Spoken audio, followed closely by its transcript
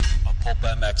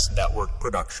PulpMX Network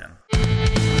production.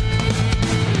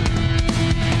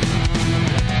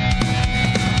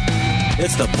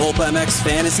 It's the PulpMX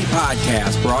Fantasy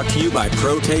Podcast, brought to you by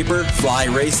Pro Taper, Fly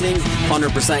Racing,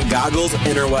 100% Goggles,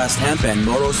 Interwest Hemp, and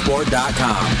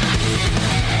Motorsport.com.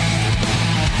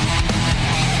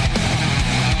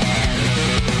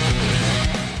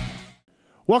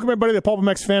 Welcome, everybody, to the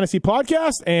PulpMX Fantasy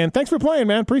Podcast, and thanks for playing,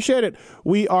 man. Appreciate it.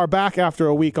 We are back after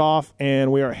a week off, and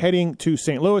we are heading to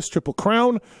St. Louis, Triple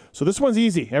Crown. So this one's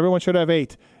easy. Everyone should have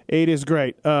 8. 8 is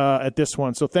great at this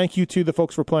one. So thank you to the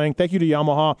folks for playing. Thank you to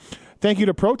Yamaha. Thank you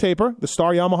to Pro Taper. The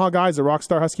Star Yamaha guys, the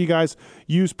Rockstar Husky guys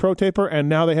use Pro Taper, and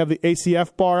now they have the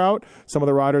ACF bar out. Some of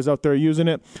the riders out there are using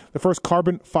it. The first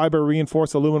carbon fiber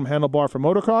reinforced aluminum handlebar for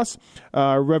motocross.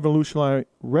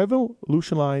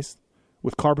 Revolutionized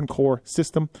with carbon core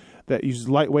system that uses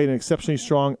lightweight and exceptionally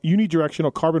strong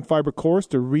unidirectional carbon fiber cores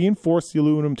to reinforce the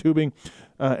aluminum tubing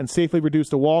and safely reduce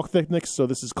the wall thickness. So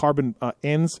this is carbon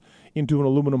ends into an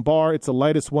aluminum bar. It's the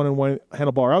lightest one-in-one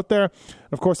handlebar out there.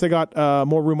 And of course, they got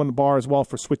more room on the bar as well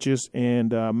for switches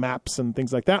and maps and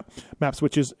things like that. Map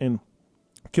switches and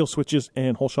kill switches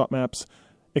and whole shot maps,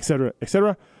 etc.,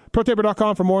 etc.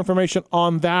 ProTaper.com for more information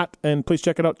on that, and please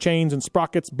check it out. Chains and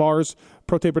sprockets, bars,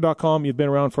 ProTaper.com. You've been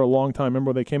around for a long time.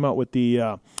 Remember they came out with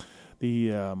the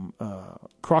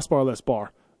crossbarless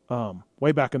bar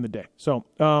way back in the day. So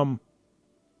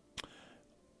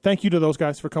thank you to those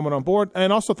guys for coming on board,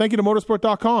 and also thank you to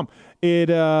Motorsport.com.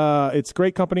 It's a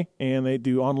great company, and they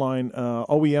do online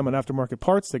OEM and aftermarket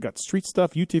parts. They got street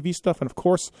stuff, UTV stuff, and of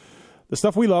course, the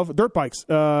stuff we love, dirt bikes.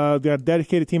 They got a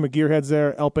dedicated team of gearheads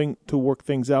there helping to work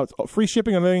things out. Free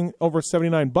shipping on anything over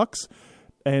 $79.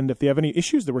 And if they have any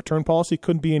issues, the return policy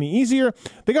couldn't be any easier.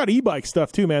 They got e-bike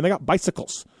stuff too, man. They got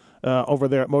bicycles over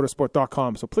there at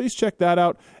motorsport.com. So please check that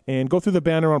out and go through the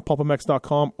banner on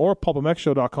pulpmx.com or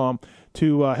pulpmxshow.com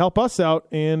to help us out.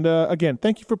 And again,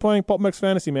 thank you for playing PulpMX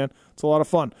Fantasy, man. It's a lot of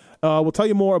fun. We'll tell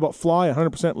you more about Fly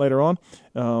 100%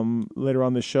 later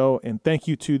on this show. And thank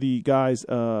you to the guys at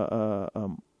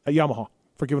Yamaha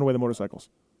for giving away the motorcycles.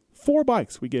 4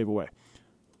 bikes we gave away.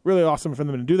 Really awesome for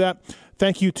them to do that.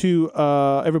 Thank you to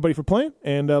everybody for playing.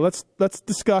 And let's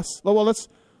discuss. Well, let's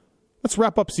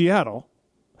wrap up Seattle.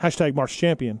 # March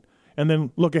Champion, and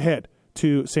then look ahead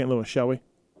to St. Louis, shall we?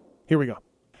 Here we go.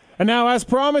 And now, as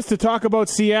promised, to talk about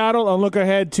Seattle and look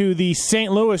ahead to the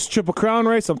St. Louis Triple Crown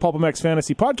race on PulpMX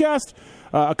Fantasy Podcast.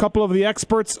 A couple of the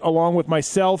experts, along with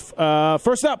myself.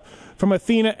 First up, from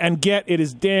Athena and Get, it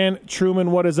is Dan Truman.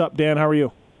 What is up, Dan? How are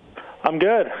you? I'm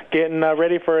good. Getting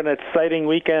ready for an exciting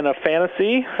weekend of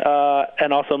fantasy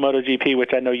and also MotoGP, which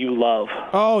I know you love.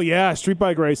 Oh, yeah. Street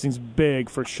bike racing's big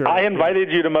for sure. I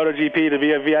invited you to MotoGP to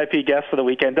be a VIP guest for the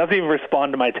weekend. Doesn't even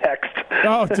respond to my text.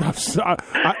 Oh,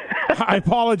 I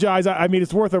apologize. I mean,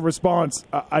 it's worth a response.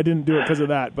 I didn't do it because of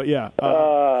that, but yeah.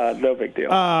 No big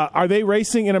deal. Are they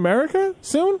racing in America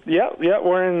soon? Yeah.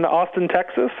 We're in Austin,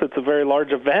 Texas. It's a very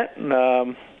large event.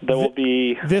 And, there will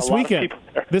be this a lot weekend. of people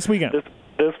there. This weekend.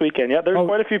 This weekend, yeah. There's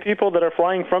quite a few people that are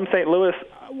flying from St. Louis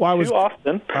to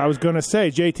Austin. I was going to say,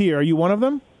 JT, are you one of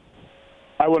them?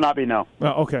 I will not be, no.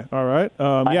 Oh, okay, all right.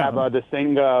 I have this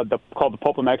thing called the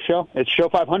PulpMX Show. It's Show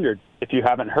 500, if you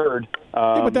haven't heard.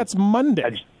 Yeah, but that's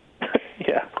Monday.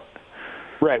 Yeah.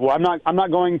 Right. Well, I'm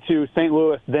not going to St.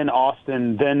 Louis, then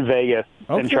Austin, then Vegas,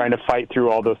 and trying to fight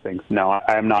through all those things. No,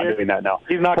 I am not doing that, no.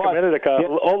 He's not committed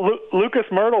to Lucas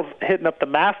Myrtle's hitting up the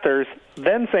Masters,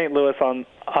 then St. Louis on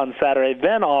Saturday,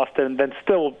 then Austin, then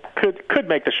still could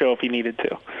make the show if he needed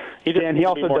to. He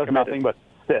also does nothing but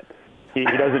sit. He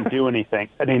doesn't do anything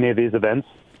at any of these events,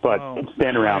 but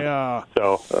stand around. Yeah.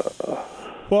 So,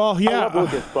 well, yeah. I love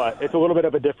Lucas, but it's a little bit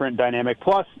of a different dynamic.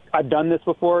 Plus, I've done this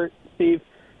before, Steve.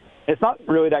 It's not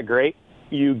really that great.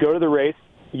 You go to the race,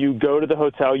 you go to the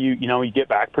hotel, you get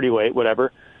back pretty late,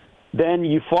 whatever. Then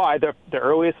you fly the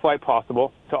earliest flight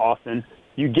possible to Austin.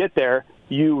 You get there,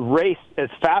 you race as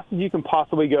fast as you can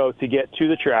possibly go to get to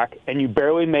the track, and you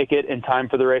barely make it in time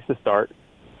for the race to start.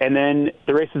 And then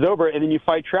the race is over, and then you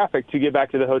fight traffic to get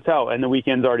back to the hotel, and the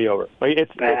weekend's already over. Like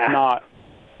it's not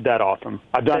that awesome.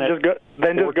 I've done it. Just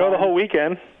go the whole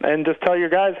weekend and just tell your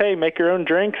guys, hey, make your own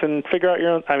drinks and figure out your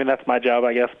own. I mean, that's my job,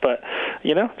 I guess. But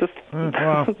just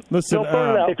listen.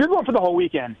 If you're going for the whole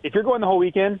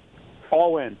weekend,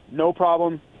 all in, no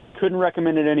problem. Couldn't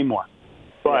recommend it anymore.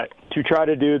 But to try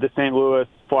to do the St. Louis,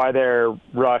 fly there,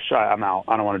 rush, I'm out.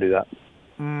 I don't want to do that.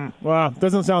 Well,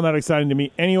 doesn't sound that exciting to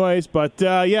me anyways, but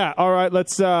yeah, all right,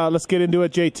 let's get into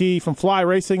it. JT from Fly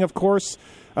Racing, of course.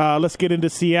 Let's get into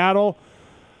Seattle.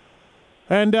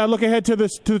 And look ahead to the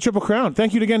Triple Crown.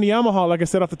 Thank you again to Yamaha. Like I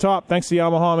said off the top, thanks to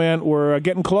Yamaha, man. We're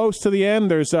getting close to the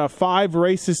end. There's 5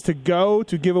 races to go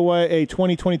to give away a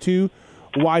 2022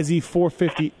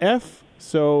 YZ450F.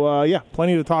 So,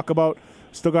 plenty to talk about.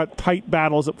 Still got tight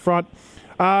battles up front.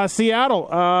 Seattle,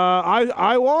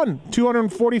 I won.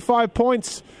 245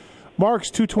 points. Marks,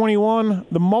 221.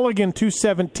 The Mulligan,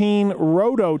 217.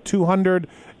 Roto, 200.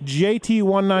 JT,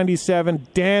 197.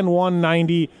 Dan,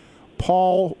 190.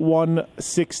 Paul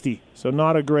 160. So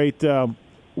not a great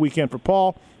weekend for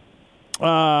Paul.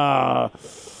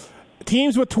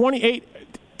 Teams with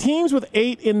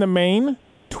 8 in the main,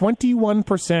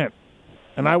 21%.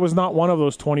 And I was not one of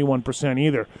those 21%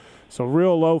 either. So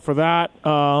real low for that.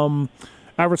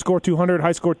 Average score 200,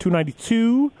 high score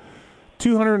 292,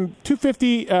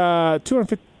 250 FFL,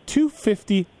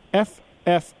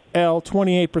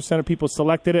 28% of people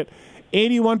selected it.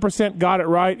 81% got it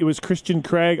right. It was Christian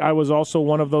Craig. I was also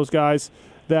one of those guys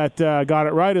that got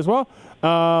it right as well.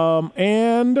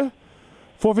 And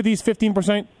 450s,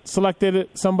 15% selected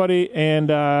somebody, and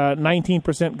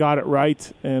 19% got it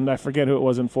right. And I forget who it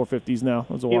was in 450s now.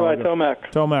 It was a while ago.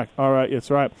 Tomac. All right,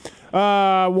 that's right.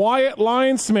 Wyatt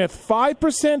Lyonsmith,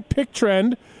 5% pick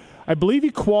trend. I believe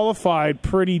he qualified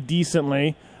pretty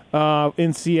decently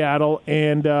in Seattle,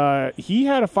 and he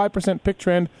had a 5% pick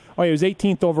trend. Oh, he was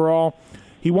 18th overall.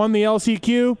 He won the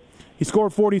LCQ. He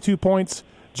scored 42 points.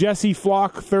 Jesse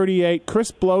Flock, 38. Chris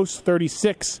Blose,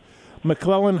 36.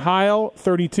 McClellan Heil,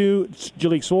 32.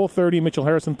 Jalik Sewell, 30. Mitchell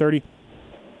Harrison, 30.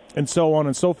 And so on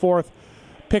and so forth.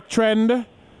 Pick trend,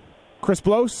 Chris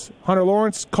Blose, Hunter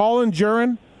Lawrence, Colin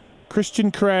Jurin,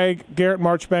 Christian Craig, Garrett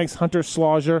Marchbanks, Hunter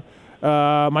Slaughter.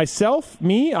 I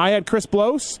had Chris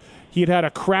Blose. He had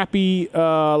a crappy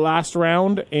last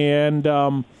round and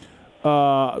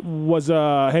was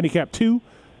handicap 2.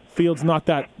 Field's not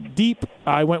that deep.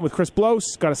 I went with Chris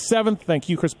Blose, got a 7th. Thank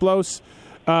you, Chris Blose.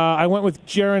 I went with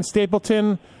Jaron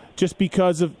Stapleton just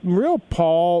because of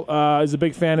Paul is a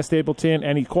big fan of Stapleton,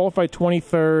 and he qualified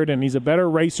 23rd, and he's a better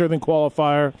racer than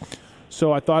qualifier.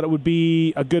 So I thought it would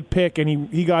be a good pick, and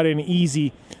he got in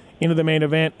easy into the main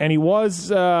event, and he was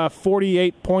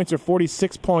 48 points or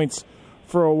 46 points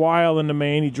for a while in the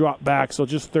main. He dropped back, so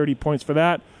just 30 points for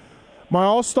that. My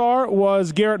all-star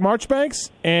was Garrett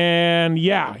Marchbanks, and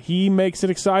he makes it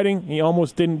exciting. He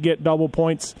almost didn't get double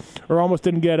points, or almost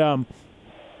didn't get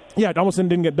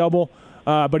didn't get double,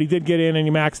 but he did get in and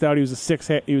he maxed out. He was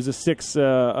a 6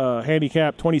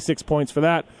 handicap, 26 points for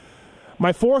that.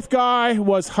 My 4th guy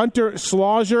was Hunter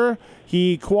Slaughter.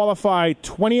 He qualified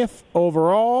 20th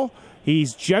overall.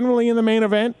 He's generally in the main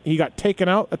event. He got taken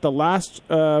out at the last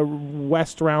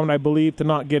West round, I believe, to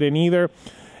not get in either.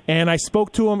 And I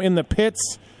spoke to him in the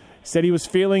pits, said he was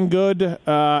feeling good,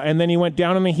 and then he went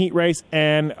down in the heat race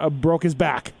and broke his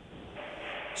back.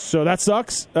 So that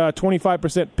sucks.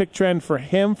 25% pick trend for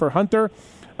him, for Hunter.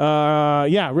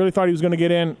 Really thought he was going to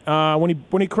get in.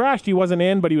 When he crashed, he wasn't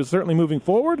in, but he was certainly moving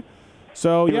forward.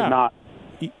 So he was not.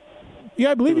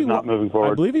 I believe he was not moving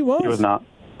forward. I believe he was. He was not.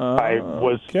 I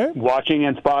was watching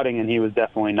and spotting, and he was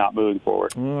definitely not moving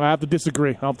forward. I have to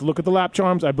disagree. I'll have to look at the lap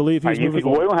charms. I believe he was moving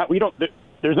forward.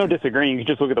 There's no disagreeing. You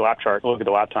just look at the lap chart. Look at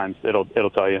the lap times. It'll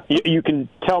tell you. You can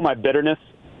tell my bitterness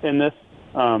in this.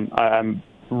 I'm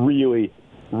really,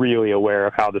 really aware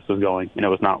of how this was going, and it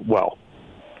was not well.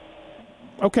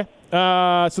 Okay.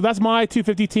 So that's my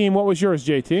 250 team. What was yours,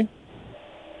 JT?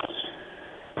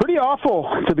 Pretty awful,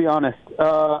 to be honest.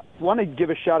 Want to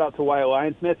give a shout-out to Wyatt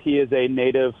Lyonsmith. He is a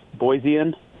native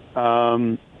Boisean.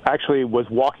 Actually was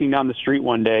walking down the street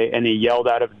one day, and he yelled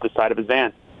out of the side of his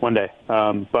van one day.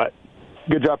 But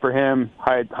good job for him.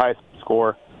 High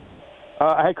score.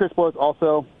 I had Chris Blose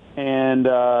also, and,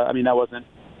 that wasn't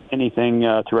anything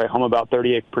to write home about.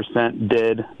 38%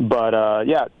 did. But,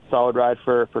 solid ride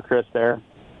for Chris there.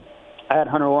 I had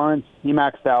Hunter Lawrence. He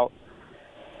maxed out.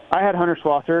 I had Hunter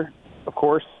Slaughter, of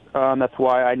course. That's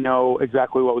why I know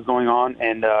exactly what was going on,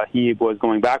 and he was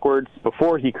going backwards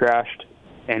before he crashed,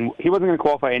 and he wasn't going to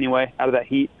qualify anyway out of that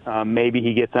heat. Maybe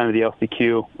he gets under the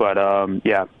LCQ, but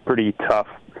pretty tough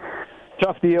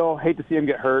deal. Hate to see him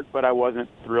get hurt, but I wasn't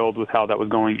thrilled with how that was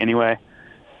going anyway.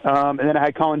 And then I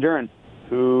had Colin Jurin,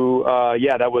 who,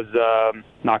 that was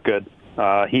not good.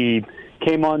 He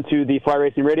came on to the Fly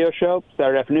Racing radio show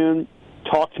Saturday afternoon,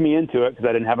 talked me into it because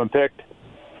I didn't have him picked.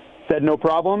 Said no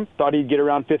problem. Thought he'd get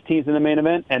around 15th in the main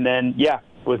event, and then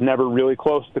was never really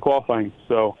close to qualifying.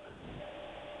 So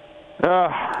he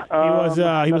was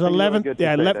 11th.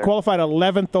 Really qualified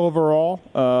 11th overall.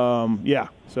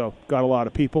 So got a lot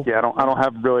of people. Yeah, I don't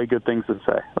have really good things to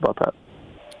say about that.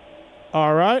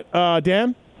 All right,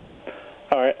 Dan.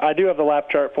 All right, I do have the lap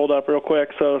chart pulled up real quick.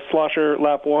 So Schlosser,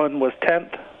 lap 1 was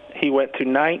 10th. He went to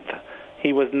 9th.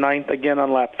 He was 9th again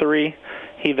on lap 3.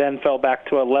 He then fell back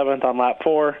to 11th on lap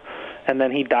 4, and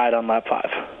then he died on lap 5.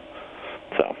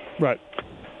 So Right.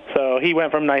 So he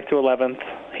went from 9th to 11th.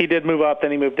 He did move up,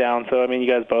 then he moved down. So, I mean,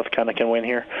 you guys both kind of can win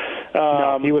here.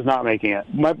 No, he was not making it.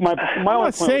 I'm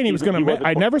not saying he was going to make it.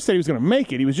 I never said he was going to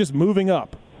make it. He was just moving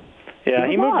up. Yeah,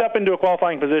 he moved up into a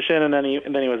qualifying position, and then he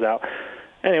was out.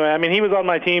 Anyway, I mean, he was on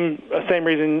my team, same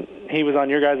reason he was on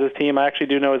your guys' team. I actually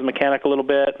do know his mechanic a little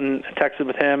bit and texted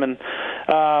with him, and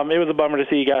it was a bummer to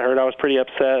see he got hurt. I was pretty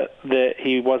upset that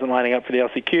he wasn't lining up for the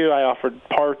LCQ. I offered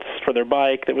parts for their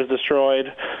bike that was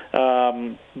destroyed.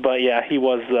 But, yeah, he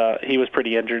was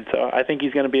pretty injured, so I think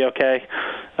he's going to be okay.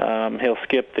 He'll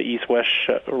skip the East-West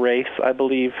race, I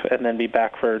believe, and then be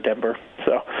back for Denver.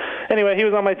 So, anyway, he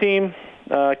was on my team.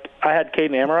 I had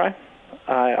Caden Amarai.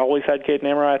 I always had Caden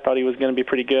Amarai. I thought he was going to be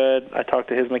pretty good. I talked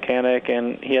to his mechanic,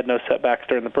 and he had no setbacks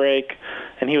during the break,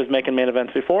 and he was making main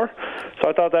events before. So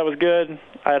I thought that was good.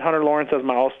 I had Hunter Lawrence as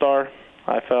my all-star.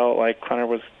 I felt like Hunter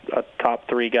was a top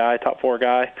 3 guy, top 4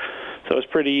 guy. So it was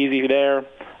pretty easy there.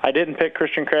 I didn't pick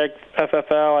Christian Craig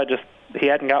FFL. He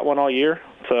hadn't got one all year,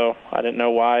 so I didn't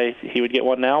know why he would get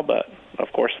one now, but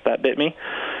of course that bit me.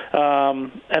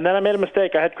 And then I made a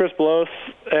mistake. I had Chris Bloss,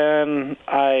 and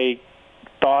I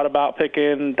thought about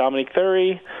picking Dominique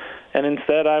Thury, and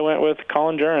instead I went with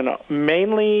Colin Jurin,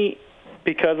 mainly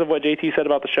because of what JT said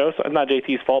about the show. So it's not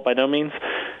JT's fault by no means.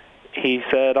 He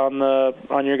said on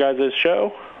your guys'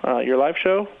 show, your live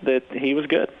show, that he was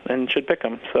good and should pick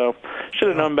him. So should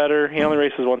have known better. He only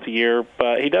races once a year,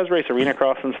 but he does race arena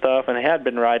cross and stuff, and he had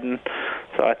been riding,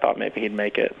 so I thought maybe he'd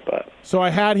make it. But so I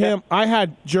had him. I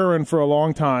had Jurin for a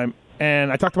long time.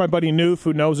 And I talked to my buddy Noof,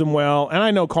 who knows him well, and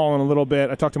I know Colin a little bit.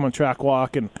 I talked to him on Track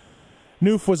Walk, and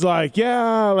Noof was like,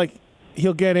 yeah, like,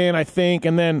 he'll get in, I think.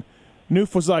 And then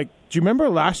Noof was like, do you remember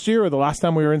last year or the last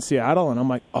time we were in Seattle? And I'm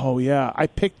like, oh, yeah, I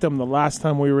picked him the last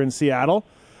time we were in Seattle,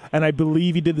 and I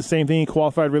believe he did the same thing. He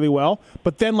qualified really well.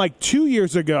 But then, like, 2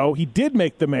 years ago, he did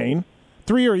make the main.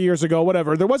 3 years ago,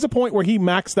 whatever. There was a point where he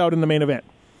maxed out in the main event.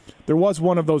 There was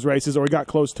one of those races, or he got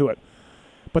close to it.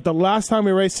 But the last time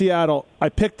we raced Seattle, I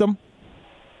picked him.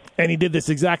 And he did this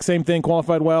exact same thing,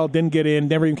 qualified well, didn't get in,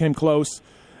 never even came close.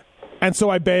 And so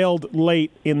I bailed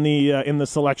late in the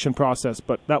selection process,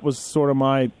 but that was sort of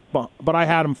but I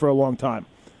had him for a long time.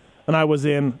 And I was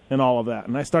in and all of that.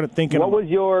 And I started thinking what was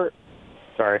your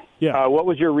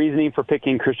reasoning for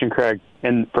picking Christian Craig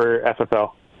for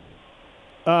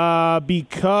FFL?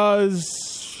 Because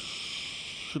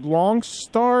long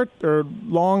start or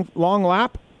long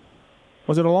lap?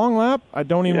 Was it a long lap? I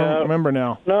don't even remember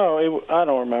now. No, I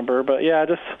don't remember. But, yeah, I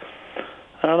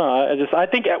don't know. I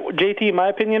think JT, my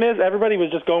opinion is everybody was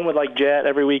just going with, like, Jet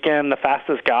every weekend, the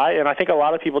fastest guy. And I think a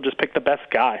lot of people just picked the best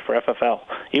guy for FFL.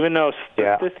 Even though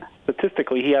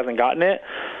statistically he hasn't gotten it,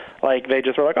 like, they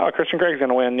just were like, oh, Christian Craig's going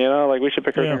to win, like, we should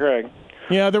pick Christian Craig.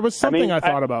 Yeah, there was something I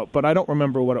thought about, but I don't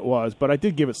remember what it was. But I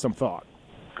did give it some thought.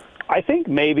 I think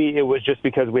maybe it was just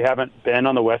because we haven't been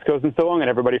on the West Coast in so long and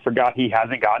everybody forgot he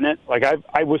hasn't gotten it. Like,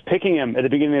 I was picking him at the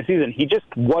beginning of the season. He just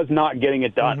was not getting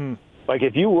it done. Mm-hmm. Like,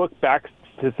 if you look back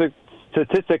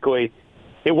statistically,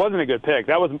 it wasn't a good pick.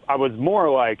 I was more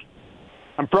like,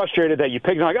 I'm frustrated that you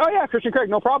picked him. Like, oh, yeah, Christian Craig,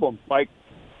 no problem. Like,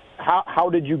 how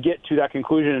did you get to that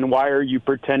conclusion, and why are you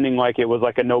pretending like it was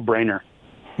like a no-brainer?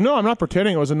 No, I'm not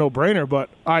pretending it was a no-brainer, but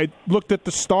I looked at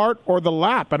the start or the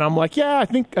lap, and I'm like, yeah, I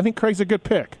think Craig's a good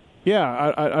pick.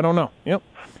 Yeah, I don't know. Yep.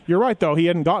 You're right, though. He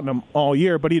hadn't gotten them all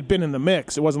year, but he'd been in the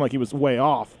mix. It wasn't like he was way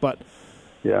off. But,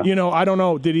 I don't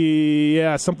know. Did he –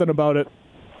 yeah, something about it.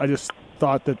 I just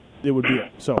thought that it would be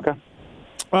it. So, okay.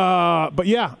 But,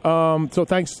 yeah, so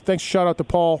thanks. Shout out to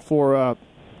Paul for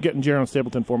getting Jaron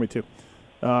Stapleton for me, too.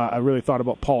 I really thought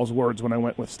about Paul's words when I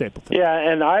went with Stapleton. Yeah,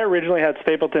 and I originally had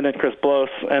Stapleton and Chris Bloss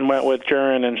and went with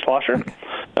Jurin and Schlosser.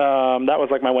 That was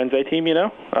like my Wednesday team,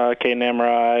 Caden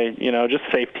Amarai, just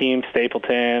safe team,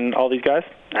 Stapleton, all these guys.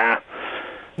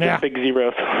 Big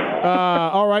zeros.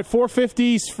 All right,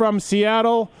 450s from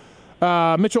Seattle.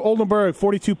 Mitchell Oldenburg,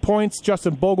 42 points.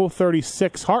 Justin Bogle,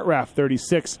 36. Hartraff,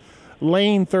 36.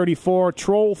 Lane, 34.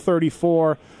 Troll,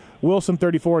 34. Wilson,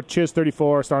 34. Chiz,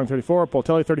 34. Starling, 34.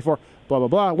 Poltelli, 34. Blah,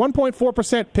 blah, blah.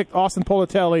 1.4% picked Austin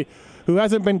Politelli, who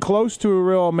hasn't been close to a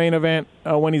real main event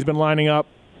when he's been lining up.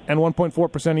 And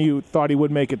 1.4% of you thought he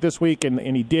would make it this week, and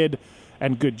he did,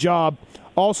 and good job.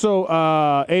 Also,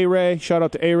 A-Ray, shout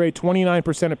out to A-Ray.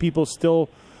 29% of people still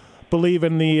believe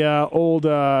in the old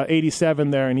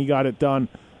 87 there, and he got it done.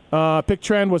 Pick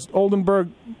trend was Oldenburg,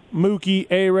 Mookie,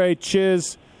 A-Ray,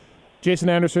 Chiz, Jason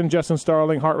Anderson, Justin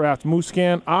Starling, Hartraft,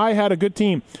 Muscan. I had a good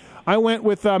team. I went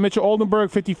with Mitchell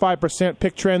Oldenburg, 55%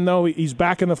 pick trend, though. He's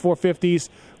back in the 450s,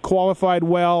 qualified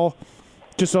well.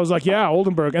 Just so I was like, yeah,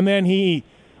 Oldenburg. And then he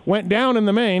went down in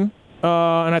the main,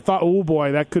 and I thought, oh,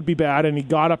 boy, that could be bad. And he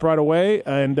got up right away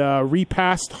and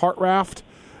repassed Hartraft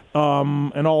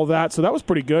and all of that. So that was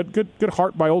pretty good. Good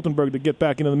heart by Oldenburg to get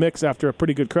back into the mix after a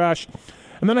pretty good crash.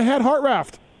 And then I had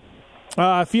Hartraft.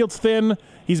 Field's thin.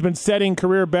 He's been setting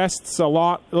career bests a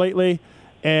lot lately,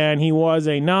 and he was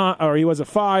a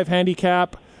 5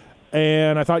 handicap.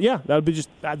 And I thought, yeah,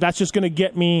 that's just going to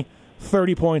get me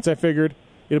 30 points. I figured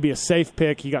it'll be a safe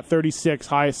pick. He got 36,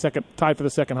 tied for the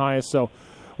second highest. So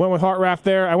went with Hartraft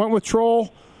there. I went with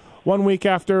Troll 1 week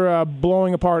after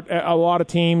blowing apart a lot of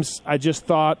teams. I just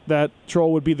thought that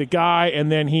Troll would be the guy,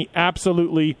 and then he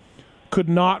absolutely could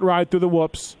not ride through the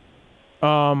whoops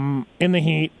in the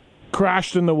heat.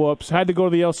 Crashed in the whoops, had to go to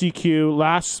the LCQ,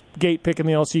 last gate pick in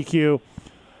the LCQ,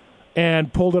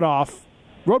 and pulled it off.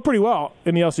 Rode pretty well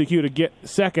in the LCQ to get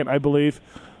second, I believe.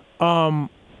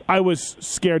 I was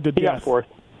scared to death. He got fourth.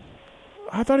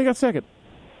 I thought he got second.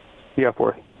 He got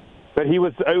fourth. But it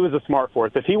was a smart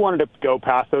fourth. If he wanted to go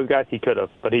past those guys, he could have,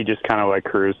 but he just kind of like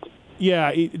cruised.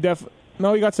 Yeah, he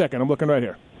got second. I'm looking right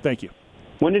here. Thank you.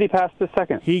 When did he pass the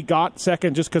second? He got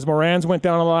second just because Moran's went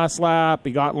down on the last lap.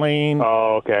 He got lane.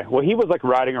 Oh, okay. Well, he was like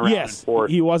riding around in fourth.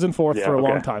 He was in fourth for a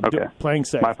long time, playing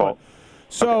safe. My fault.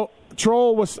 So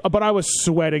Troll was, but I was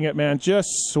sweating it, man, just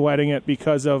sweating it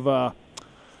because of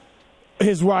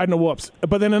his riding the whoops.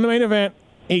 But then in the main event,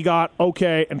 he got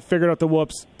okay and figured out the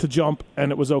whoops to jump,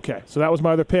 and it was okay. So that was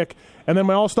my other pick. And then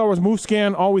my all-star was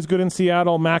Mooscan, always good in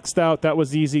Seattle, maxed out. That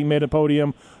was easy, made a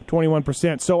podium,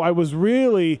 21%. So I was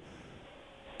really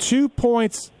 2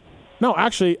 points. No,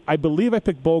 actually, I believe I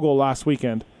picked Bogle last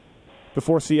weekend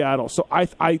before Seattle. So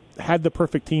I had the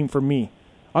perfect team for me.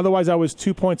 Otherwise, I was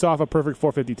 2 points off a perfect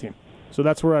 450 team. So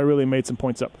that's where I really made some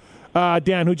points up.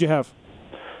 Dan, who'd you have?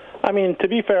 I mean, to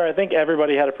be fair, I think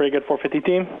everybody had a pretty good 450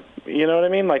 team. You know what I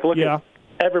mean? Like, look at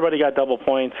everybody got double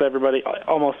points. Everybody,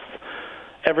 almost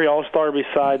every all-star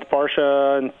besides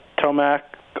Barsha and Tomac,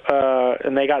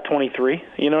 and they got 23.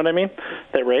 You know what I mean?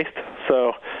 That raced.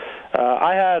 So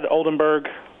I had Oldenburg,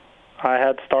 I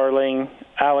had Starling,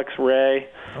 Alex Ray.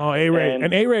 Oh, A-Ray.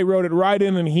 And A-Ray rode it right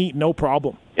in heat, no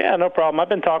problem. Yeah, no problem. I've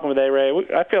been talking with A-Ray.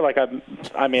 I feel like I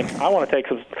want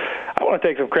to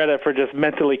take some credit for just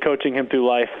mentally coaching him through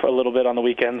life a little bit on the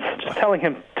weekends. Just telling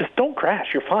him, just don't crash,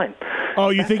 you're fine. Oh,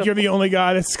 you think you're the only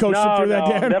guy that's coached him through that,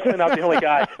 Dan? No, definitely not the only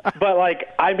guy. But,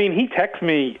 he texts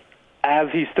me as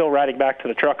he's still riding back to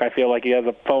the truck. I feel like he has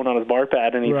a phone on his bar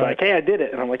pad, and he's like, hey, I did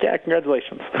it. And I'm like, yeah,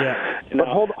 congratulations. Yeah. You know?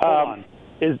 But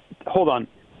hold on.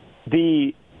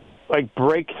 The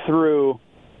breakthrough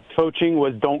coaching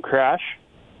was don't crash?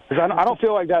 Because I don't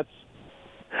feel like that's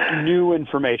new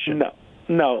information.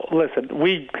 No, listen,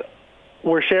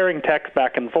 we're sharing text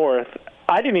back and forth.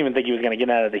 I didn't even think he was going to get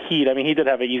out of the heat. I mean, he did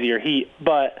have an easier heat,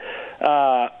 but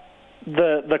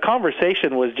the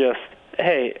conversation was just,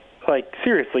 hey,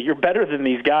 seriously, you're better than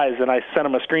these guys. And I sent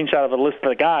him a screenshot of a list of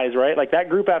the guys, right? Like that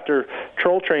group after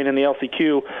Troll Train in the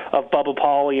LCQ of Bubba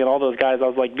Pauly and all those guys, I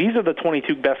was like, these are the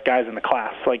 22 best guys in the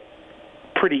class.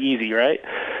 Pretty easy, right?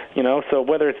 You know, so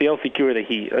whether it's the LCQ or the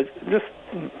heat,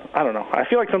 I don't know. I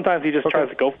feel like sometimes he just tries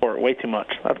to go for it way too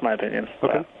much. That's my opinion.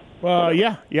 Okay. Well,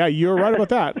 yeah, you're right about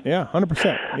that. Yeah,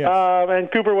 100%. Yeah.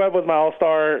 And Cooper Webb was my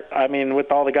all-star. I mean,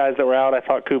 with all the guys that were out, I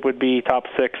thought Coop would be top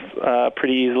 6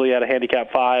 pretty easily at a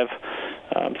handicap 5.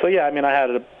 So yeah, I mean, I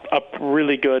had a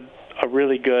really good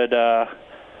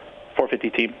 450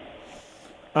 team.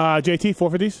 JT,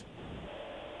 450s?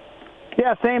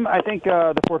 Yeah, same. I think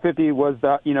the 450 was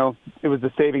it was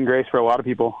the saving grace for a lot of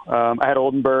people. I had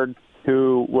Oldenburg,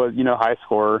 who was high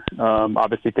scorer,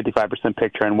 obviously 55%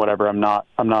 pick trend, whatever. I'm not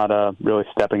really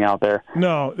stepping out there.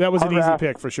 No, that was an easy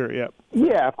pick for sure. Yeah.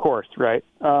 Yeah, of course, right.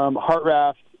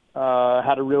 Hartraft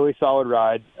had a really solid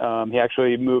ride. He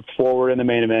actually moved forward in the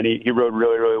main event. He rode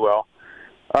really, really well.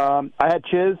 I had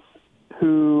Chiz,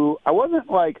 who I wasn't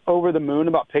over the moon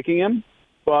about picking him.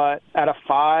 But at a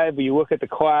 5, you look at the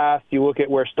class, you look at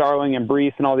where Starling and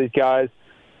Brees and all these guys,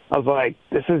 I was like,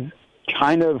 this is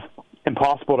kind of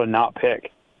impossible to not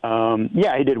pick.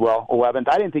 Yeah, he did well, 11th.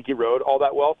 I didn't think he rode all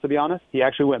that well, to be honest. He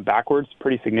actually went backwards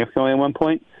pretty significantly at one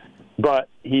point. But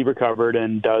he recovered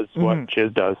and does what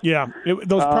Chiz does. Yeah,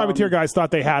 those privateer guys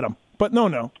thought they had him. But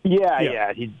no.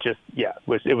 Yeah. He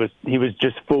was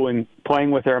just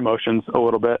playing with their emotions a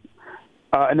little bit.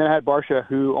 And then I had Barsha,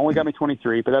 who only got me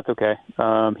 23, but that's okay.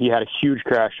 He had a huge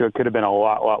crash, so it could have been a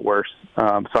lot worse.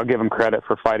 So I'll give him credit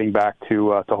for fighting back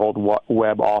to hold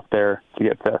Webb off there to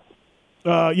get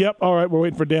 5th. Yep. All right, we're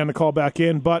waiting for Dan to call back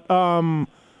in. But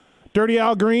Dirty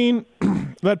Al Green,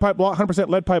 100%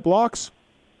 lead pipe locks.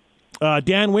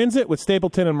 Dan wins it with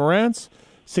Stapleton and Morantz,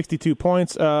 62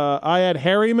 points. I had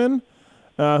Harriman,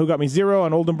 who got me 0,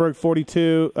 and Oldenburg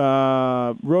 42.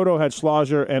 Roto had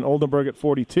Schlosier and Oldenburg at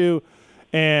 42.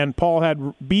 And Paul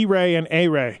had B-Ray and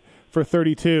A-Ray for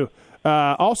 32.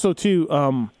 Also, too,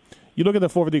 you look at the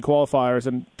 450 qualifiers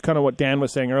and kind of what Dan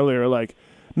was saying earlier, like,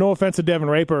 no offense to Devin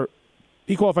Raper,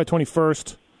 he qualified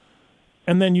 21st.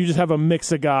 And then you just have a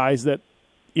mix of guys that,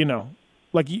 you know,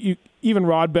 like even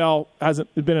Rod Bell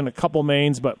hasn't been in a couple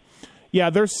mains, but yeah,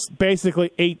 there's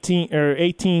basically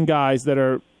 18 guys that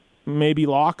are maybe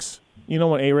locks. You know,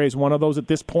 when A-Ray's one of those at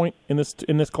this point in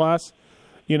this class.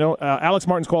 You know, Alex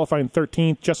Martin's qualifying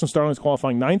 13th, Justin Starling's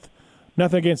qualifying 9th.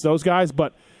 Nothing against those guys,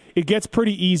 but it gets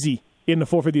pretty easy in the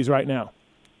 450s right now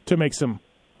to make some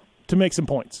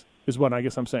points. Is what I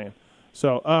guess I'm saying.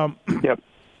 So, yep.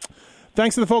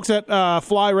 Thanks to the folks at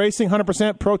Fly Racing,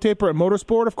 100% Pro Taper and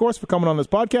Motorsport, of course, for coming on this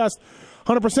podcast.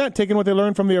 100% taking what they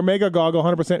learned from the Omega goggle.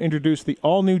 100% introduced the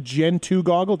all-new Gen 2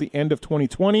 goggle at the end of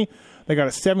 2020. They got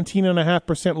a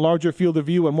 17.5% larger field of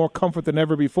view and more comfort than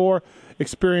ever before.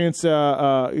 Experience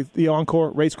the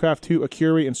Encore, Racecraft 2,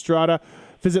 Acuri, and Strada.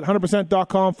 Visit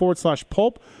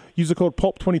 100%.com/pulp. Use the code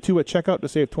PULP22 at checkout to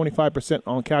save 25%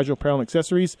 on casual apparel and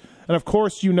accessories. And, of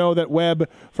course, you know that Webb,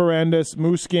 Ferrandis,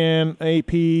 Muskin,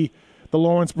 AP, the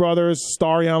Lawrence brothers,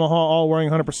 Star Yamaha, all wearing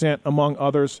 100% among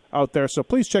others out there. So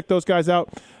please check those guys out.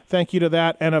 Thank you to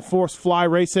that. And, of course, Fly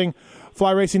Racing,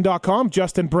 flyracing.com.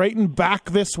 Justin Brayton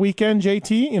back this weekend,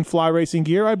 JT, in Fly Racing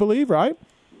gear, I believe, right?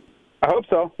 I hope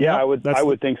so. Yeah, I would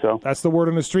think so. That's the word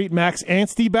on the street. Max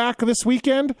Anstey back this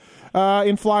weekend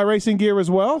in Fly Racing gear as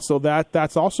well. So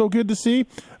that's also good to see.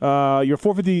 Your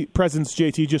 450 presence,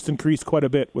 JT, just increased quite a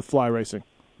bit with Fly Racing.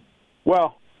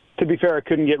 Well, to be fair, it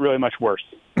couldn't get really much worse.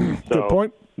 Good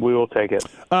point. We will take it.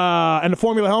 And the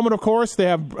Formula helmet, of course. They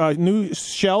have new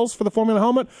shells for the Formula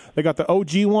helmet. They got the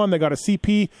OG one. They got a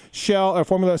CP shell, or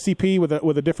Formula CP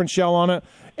with a different shell on it.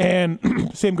 And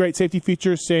same great safety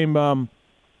features, same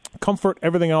comfort,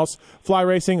 everything else. Fly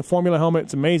Racing, Formula helmet.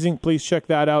 It's amazing. Please check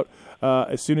that out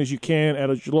as soon as you can at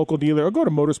a local dealer, or go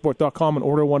to motorsport.com and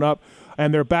order one up.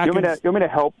 And they're back. You want me to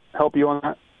help you on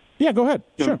that? Yeah, go ahead.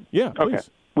 Sure. Yeah, please. Okay.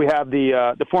 We have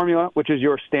the Formula, which is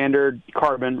your standard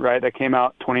carbon, right? That came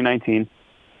out 2019.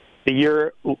 A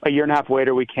year and a half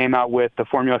later, we came out with the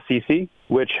Formula CC,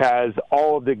 which has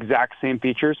all of the exact same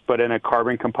features, but in a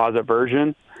carbon composite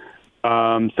version.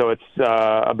 So it's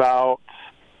about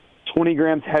 20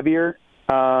 grams heavier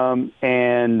and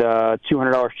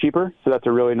 $200 cheaper. So that's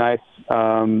a really nice,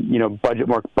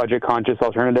 more budget conscious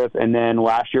alternative. And then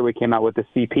last year we came out with the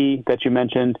CP that you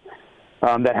mentioned.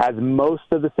 That has most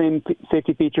of the same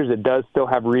safety features. It does still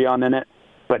have Rheon in it,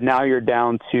 but now you're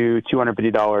down to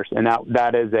 $250, and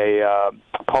that is a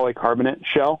polycarbonate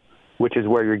shell, which is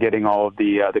where you're getting all of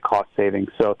the cost savings.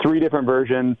 So 3 different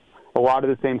versions, a lot of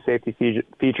the same safety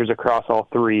features across all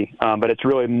 3, but it's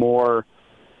really more.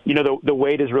 The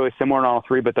weight is really similar on all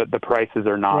 3, but the prices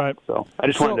are not. Right. So I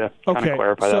just wanted to kind of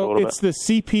clarify that a little bit. So it's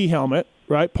the CP helmet,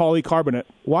 right? Polycarbonate.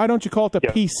 Why don't you call it the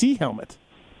PC helmet?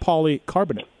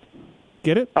 Polycarbonate.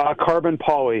 Get it? Carbon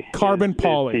poly. Carbon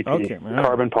poly. Is okay.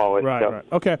 Carbon poly. Right.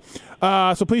 Okay.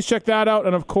 So please check that out.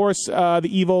 And, of course, the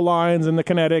Evo lines and the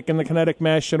Kinetic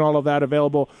Mesh and all of that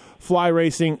available.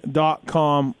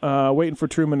 Flyracing.com. Waiting for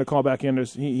Truman to call back in.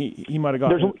 He might have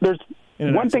got There's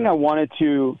one thing I wanted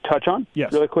to touch on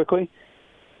really quickly.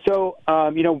 So,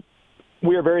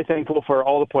 we are very thankful for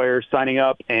all the players signing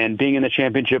up and being in the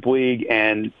championship league.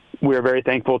 And we are very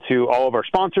thankful to all of our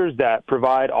sponsors that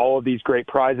provide all of these great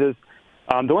prizes.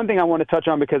 The one thing I want to touch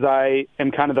on, because I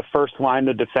am kind of the first line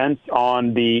of defense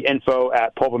on the info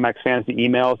at PulpMX Fantasy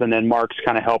emails, and then Mark's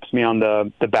kind of helps me on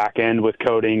the back end with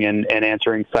coding and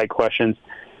answering site questions.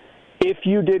 If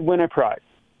you did win a prize,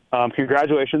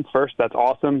 congratulations first. That's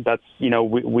awesome. That's,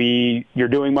 you're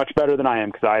doing much better than I am,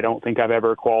 because I don't think I've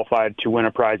ever qualified to win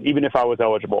a prize, even if I was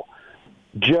eligible.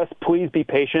 Just please be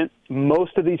patient.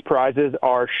 Most of these prizes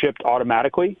are shipped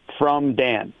automatically from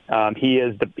Dan. He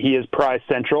is Prize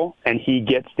Central, and he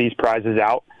gets these prizes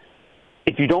out.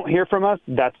 If you don't hear from us,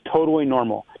 that's totally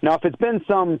normal. Now, if it's been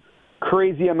some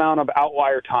crazy amount of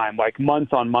outlier time, like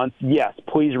months on months, yes,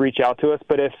 please reach out to us.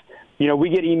 But if, we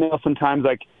get emails sometimes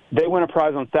like they win a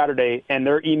prize on Saturday and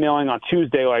they're emailing on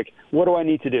Tuesday, like, what do I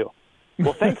need to do?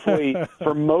 Well, thankfully,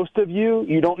 for most of you,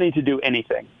 you don't need to do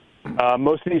anything.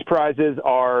 Most of these prizes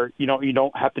are, you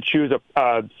don't have to choose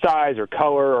a size or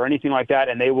color or anything like that,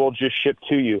 and they will just ship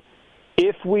to you.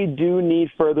 If we do need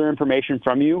further information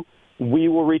from you, we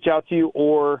will reach out to you,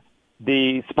 or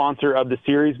the sponsor of the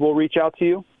series will reach out to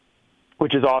you.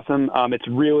 which is awesome. It's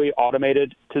really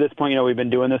automated to this point. We've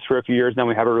been doing this for a few years now.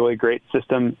 We have a really great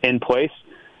system in place.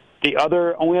 The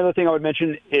only other thing I would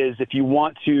mention is if you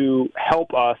want to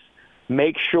help us,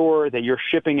 make sure that your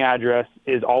shipping address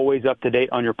is always up to date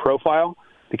on your profile,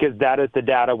 because that is the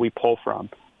data we pull from.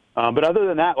 But other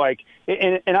than that,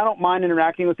 and I don't mind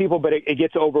interacting with people, but it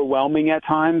gets overwhelming at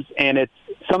times. And it's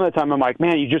some of the time I'm like,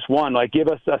 man, you just won. Give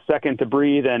us a second to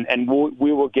breathe, and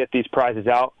we will get these prizes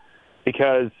out,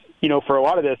 because, for a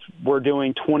lot of this, we're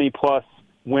doing 20-plus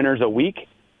winners a week,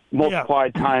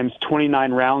 multiplied times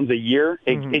 29 rounds a year.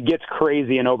 It gets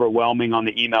crazy and overwhelming on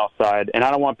the email side. And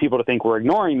I don't want people to think we're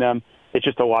ignoring them. It's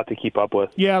just a lot to keep up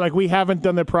with. Yeah, we haven't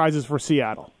done the prizes for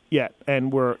Seattle yet,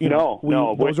 and we're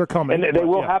those are coming, and they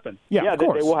will happen. Yeah, of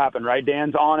course. They will happen, right?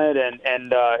 Dan's on it,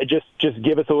 and just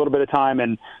give us a little bit of time,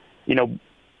 and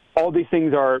all these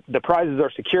things the prizes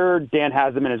are secured. Dan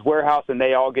has them in his warehouse, and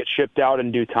they all get shipped out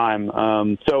in due time.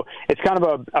 So it's kind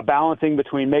of a balancing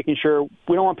between making sure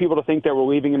we don't want people to think that we're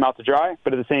leaving them out to dry,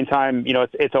 but at the same time,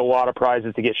 it's a lot of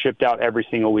prizes to get shipped out every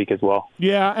single week as well.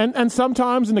 Yeah, and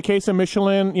sometimes in the case of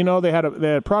Michelin, they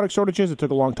had product shortages. It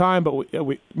took a long time, but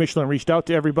Michelin reached out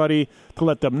to everybody to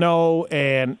let them know,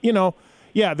 and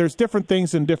there's different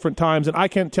things in different times, and I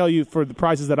can't tell you for the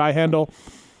prizes that I handle,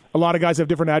 a lot of guys have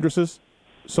different addresses.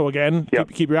 So, again,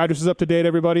 keep your addresses up to date,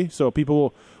 everybody. So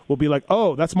people will be like,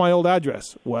 oh, that's my old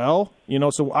address. Well,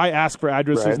 so I ask for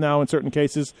addresses now in certain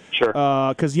cases. Sure.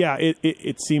 Because,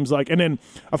 it seems like. And then,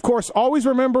 of course, always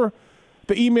remember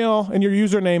the email and your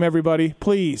username, everybody.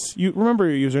 Please, you remember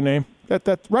your username.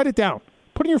 Write it down.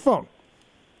 Put it in your phone.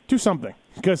 Do something.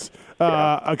 Because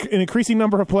an increasing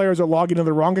number of players are logging into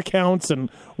the wrong accounts and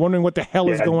wondering what the hell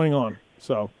is going on.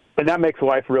 So. And that makes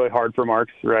life really hard for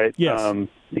Marks, right? Yes.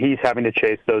 He's having to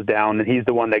chase those down, and he's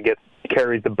the one that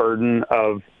carries the burden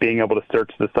of being able to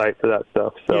search the site for that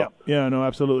stuff. So yeah, no,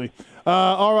 absolutely.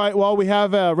 All right, well, we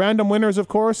have random winners, of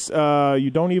course.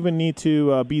 You don't even need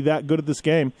to be that good at this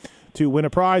game to win a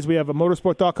prize. We have a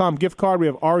motorsport.com gift card. We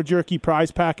have our Jerky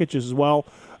prize packages as well.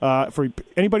 For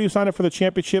anybody who signed up for the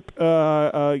championship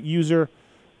user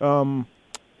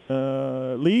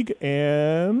league.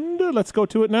 And let's go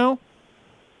to it now.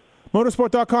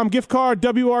 Motorsport.com gift card,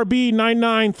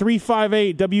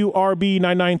 WRB99358,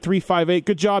 WRB99358.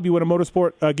 Good job. You win a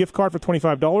Motorsport gift card for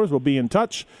 $25. We'll be in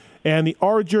touch. And the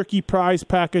R Jerky prize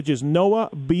package is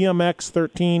NOAH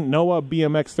BMX13. NOAH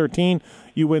BMX13.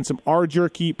 You win some R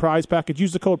Jerky prize package.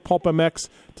 Use the code PulpMX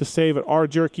to save at R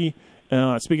Jerky.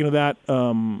 Speaking of that,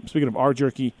 speaking of R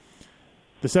Jerky,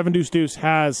 the 7 Deuce Deuce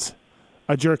has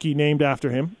a jerky named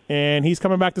after him, and he's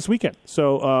coming back this weekend.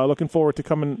 So looking forward to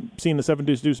seeing the 7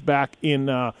 Deuce Deuce back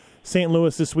in St.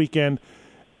 Louis this weekend.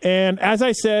 And as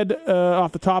I said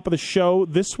off the top of the show,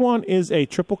 this one is a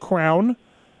Triple Crown.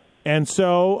 And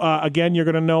so, again, you're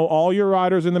going to know all your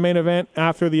riders in the main event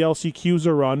after the LCQs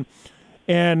are run.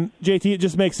 And, JT, it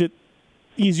just makes it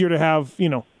easier to have,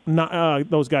 not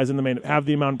those guys in the main, have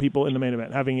the amount of people in the main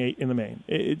event, having 8 in the main.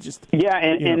 It just... Yeah,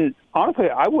 and honestly,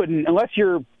 I wouldn't, unless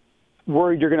you're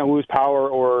worried you're going to lose power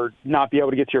or not be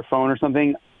able to get to your phone or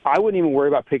something, I wouldn't even worry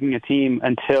about picking a team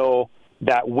until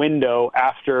that window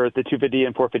after the 250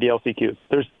 and 450 LCQs.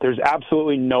 There's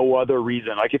absolutely no other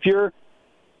reason. If you're,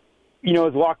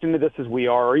 as locked into this as we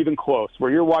are, or even close, where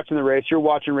you're watching the race, you're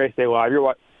watching race day live,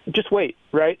 just wait,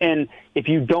 right? And if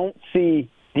you don't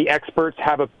see the experts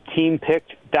have a team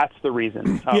picked, that's the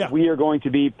reason. We are going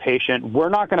to be patient. We're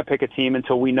not going to pick a team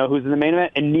until we know who's in the main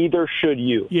event, and neither should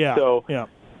you.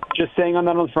 Just saying on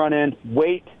that on the front end,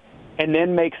 wait, and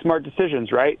then make smart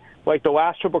decisions, right? Like the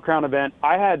last Triple Crown event,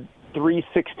 I had 3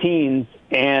 16s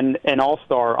and an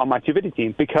all-star on my 250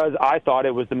 team because I thought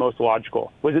it was the most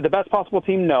logical. Was it the best possible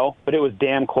team? No, but it was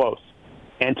damn close.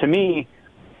 And to me,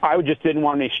 I just didn't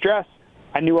want any stress.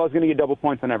 I knew I was going to get double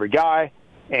points on every guy.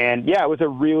 And, it was a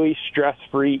really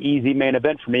stress-free, easy main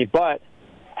event for me. But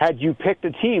had you picked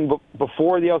a team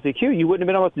before the LCQ, you wouldn't have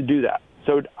been able to do that.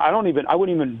 So I wouldn't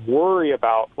even worry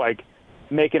about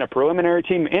making a preliminary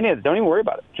team. Don't even worry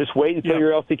about it. Just wait until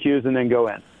your LCQs and then go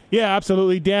in. Yeah,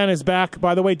 absolutely. Dan is back.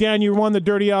 By the way, Dan, you won the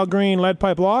Dirty Al Green lead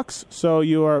pipe locks, so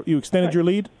you extended your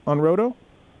lead on Roto.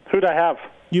 Who'd I have?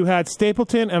 You had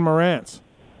Stapleton and Morantz.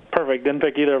 Perfect. Didn't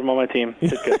pick either of them on my team.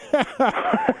 It's good.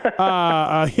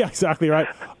 Yeah, exactly right.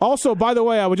 Also, by the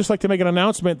way, I would just like to make an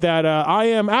announcement that I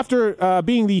am, after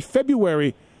being the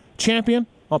February champion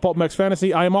on PulpMX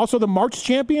Fantasy, I am also the March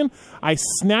champion. I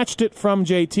snatched it from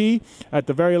JT at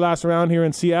the very last round here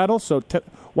in Seattle. So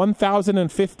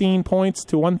 1,015 points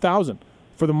to 1,000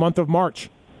 for the month of March.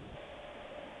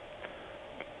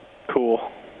 Cool.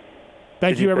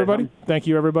 Thank you, everybody. Thank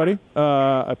you, everybody.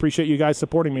 I appreciate you guys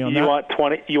supporting me on that.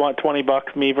 You want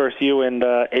 $20, me versus you in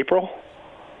April?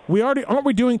 Aren't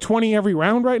we doing 20 every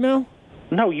round right now?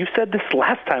 No, you said this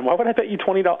last time. Why would I bet you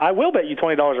 $20? I will bet you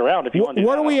 $20 a round if you want to do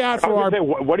what that. Are we at for our...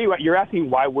 What are you? You're asking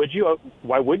why would you?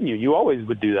 Why wouldn't you? You always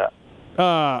would do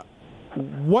that.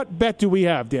 What bet do we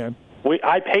have, Dan?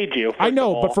 I paid you. I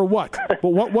know, but for what? But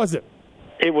what was it?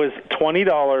 It was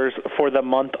 $20 for the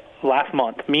last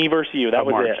month. Me versus you. That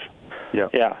was March. it.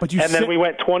 Yeah. But then we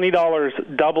went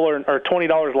 $20 double or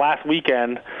 $20 last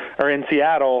weekend or in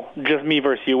Seattle, just me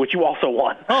versus you, which you also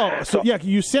won. Oh, so yeah,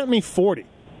 you sent me 40.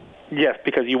 Yes,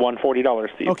 because you won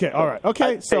 $40, Steve. Okay, all right.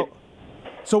 Okay, so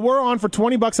we're on for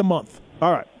 $20 a month.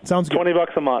 All right, sounds good.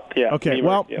 $20 a month, yeah. Okay,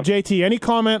 well, JT, any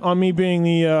comment on me being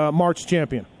the March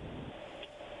champion?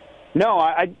 No,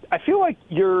 I feel like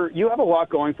you have a lot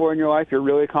going for in your life. You're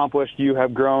really accomplished. You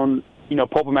have grown,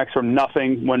 PulpMX from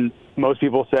nothing when most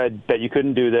people said that you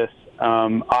couldn't do this.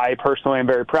 I personally am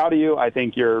very proud of you. I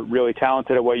think you're really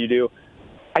talented at what you do.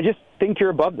 I just think you're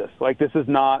above this. Like, this is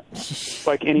not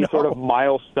like any sort of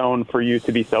milestone for you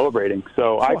to be celebrating.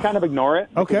 So I kind of ignore it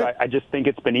because I just think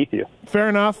it's beneath you. Fair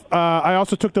enough. I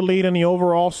also took the lead in the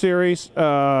overall series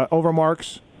over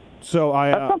Marks. So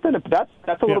that's something.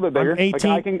 That's a little bit bigger.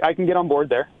 18, I can get on board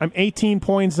there. I'm 18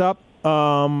 points up,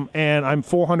 and I'm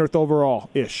 400th overall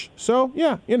ish. So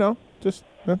yeah, just.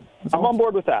 I'm on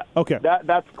board with that. Okay,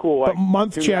 that's cool. But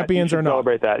month champions are not.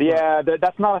 Celebrate that. Yeah,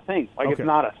 that's not a thing. It's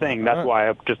not a thing. That's why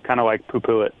I just kind of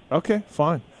poo-poo it. Okay,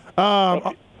 fine.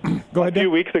 Go ahead. A few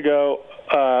weeks ago,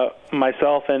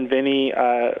 myself and Vinny,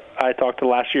 I talked to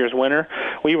last year's winner.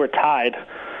 We were tied.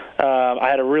 I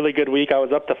had a really good week. I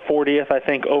was up to 40th, I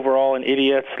think, overall in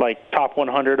idiots, top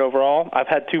 100 overall. I've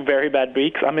had 2 very bad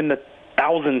weeks. I'm in the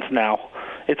thousands now.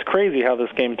 It's crazy how this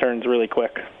game turns really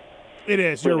quick. It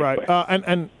is. You're right.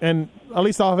 And at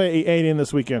least I'll have 8 in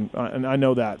this weekend, and I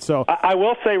know that. So I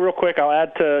will say real quick, I'll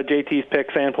add to JT's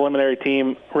picks and preliminary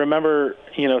team. Remember,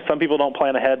 some people don't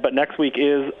plan ahead, but next week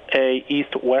is a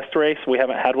East-West race. We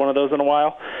haven't had one of those in a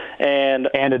while. And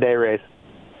a day race.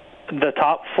 The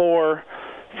top 4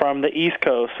 from the East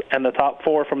Coast and the top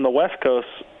 4 from the West Coast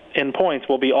in points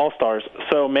will be All-Stars.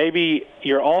 So maybe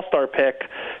your All-Star pick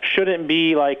shouldn't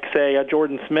be say a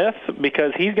Jordan Smith,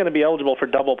 because he's going to be eligible for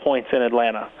double points in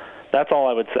Atlanta. That's all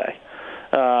I would say.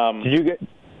 Did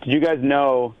you guys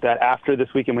know that after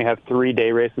this weekend we have 3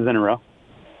 day races in a row?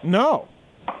 No.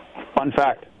 Fun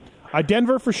fact.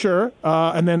 Denver for sure,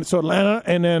 and then Atlanta,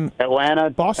 and then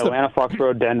Boston. Atlanta,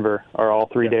 Foxborough, Denver are all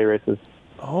 3 day races.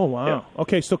 Oh wow. Yeah.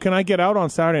 Okay, so can I get out on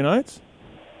Saturday nights?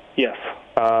 Yes.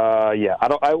 Yeah.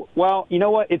 Well, you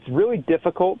know what? It's really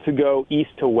difficult to go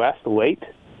east to west late.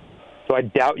 So I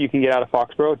doubt you can get out of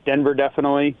Foxborough. Denver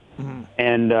definitely,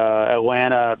 and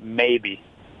Atlanta maybe.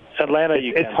 Atlanta,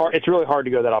 it's hard. It's really hard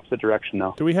to go that opposite direction,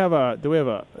 though. Do we have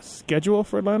a schedule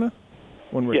for Atlanta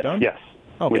when we're done? Yes.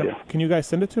 Oh, can you guys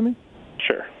send it to me?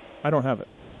 Sure. I don't have it,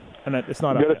 and it's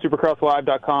not. Go to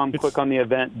supercrosslive.com, click on the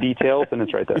event details, and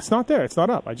it's right there. It's not there. It's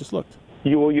not up. I just looked.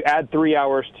 You add 3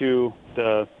 hours to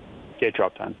the gate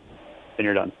drop time, then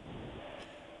you're done.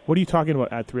 What are you talking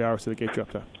about? Add 3 hours to the gate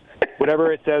drop time?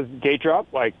 Whatever it says gate drop,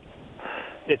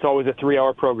 it's always a 3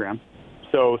 hour program.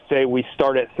 So say we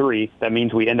start at 3, that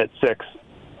means we end at 6,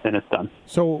 then it's done.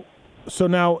 So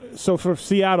for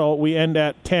Seattle we end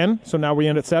at 10. So now we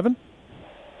end at 7.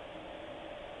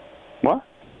 What?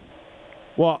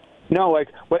 Well, no,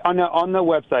 on the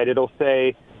website it'll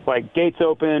say gates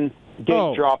open,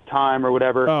 gate drop time or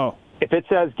whatever. Oh. If it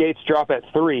says gates drop at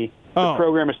 3, the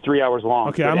program is 3 hours long.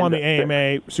 Okay, I'm on the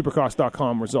AMA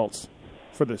Supercross.com results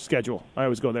for the schedule. I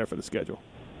always go there for the schedule.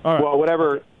 All right. Well,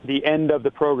 whatever the end of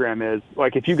the program is,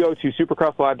 if you go to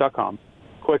supercrosslive.com,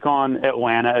 click on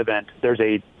Atlanta event, there's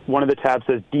one of the tabs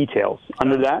says details.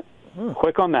 Under that,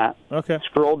 click on that. Okay.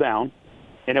 Scroll down,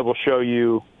 and it will show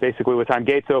you basically what time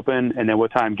gates open and then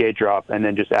what time gate drop, and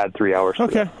then just add 3 hours.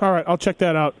 Okay. All right. I'll check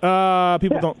that out.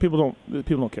 People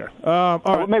don't care. All right.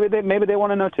 Well, maybe they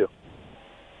want to know too.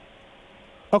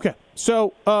 Okay.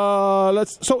 So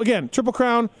again, Triple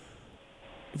Crown.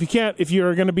 If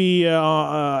you're going to be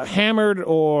hammered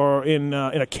or in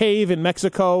a cave in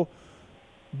Mexico,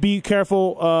 be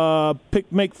careful.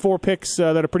 Make 4 picks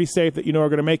that are pretty safe that are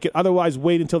going to make it. Otherwise,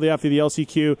 wait until after the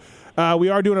LCQ. We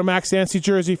are doing a Max Dancy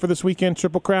jersey for this weekend,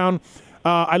 Triple Crown.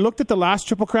 I looked at the last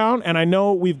Triple Crown, and I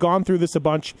know we've gone through this a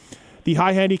bunch. The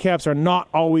high handicaps are not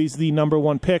always the number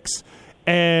 1 picks,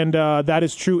 and that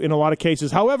is true in a lot of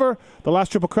cases. However, the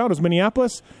last Triple Crown was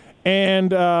Minneapolis,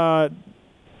 and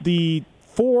the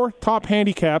 4 top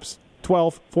handicaps,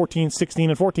 12, 14, 16,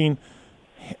 and 14,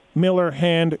 Miller,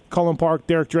 Hand, Cullen Park,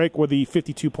 Derek Drake were the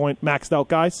 52-point maxed out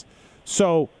guys.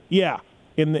 So, yeah,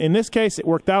 in this case, it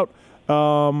worked out.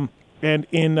 And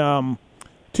in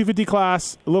 250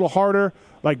 class, a little harder.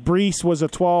 Like Brees was a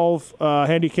 12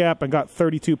 handicap and got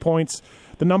 32 points.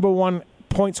 The number one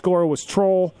point scorer was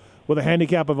Troll with a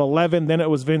handicap of 11. Then it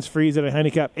was Vince Freeze at a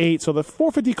handicap 8. So the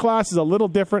 450 class is a little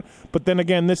different. But then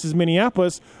again, this is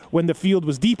Minneapolis when the field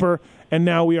was deeper. And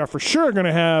now we are for sure going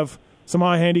to have some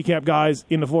high handicap guys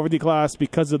in the 450 class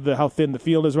because of how thin the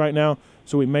field is right now.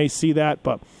 So we may see that.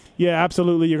 But, yeah,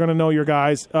 absolutely, you're going to know your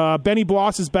guys. Benny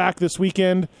Bloss is back this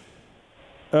weekend.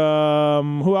 Who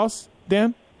else,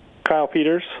 Dan? Kyle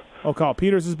Peters. Oh, Kyle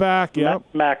Peters is back, yeah.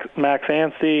 Max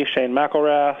Anstie, Shane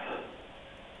McElrath.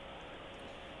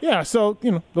 Yeah, so,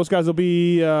 those guys will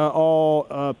be all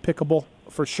pickable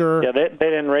for sure. Yeah, they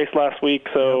didn't race last week,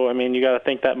 so, I mean, you got to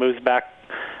think that moves back.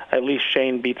 At least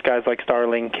Shane beats guys like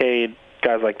Starling, Cade,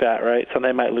 guys like that, right? So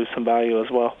they might lose some value as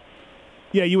well.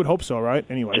 Yeah, you would hope so, right?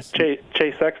 Anyways. Chase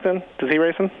Sexton, does he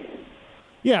racing?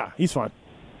 Yeah, he's fine.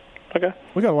 Okay.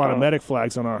 We got a lot of medic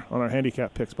flags on our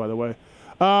handicap picks, by the way.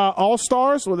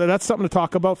 All-Stars, well, that's something to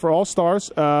talk about for All-Stars.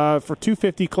 For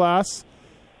 250 class,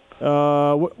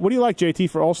 what do you like, JT,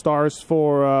 for All-Stars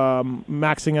for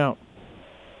maxing out?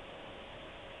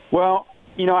 Well,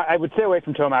 I would stay away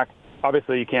from Tomac.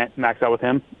 Obviously, you can't max out with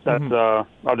him. That's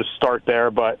I'll just start there.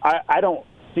 But I don't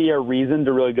see a reason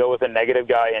to really go with a negative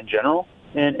guy in general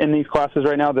in these classes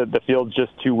right now. The field's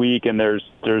just too weak, and there's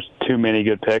too many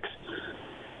good picks.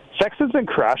 Sexton's been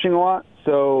crashing a lot,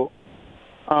 so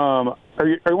are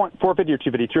you want 450 or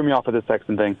 250? Threw me off with this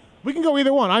Sexton thing. We can go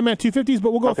either one. I meant 250s,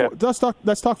 but we'll go. Okay. Let's talk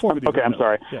 450s. Okay, I'm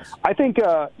sorry. Yes. I think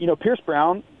Pierce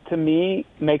Brown to me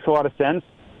makes a lot of sense.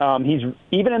 He's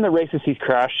even in the races he's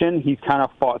crashed in, he's kind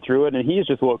of fought through it, and he's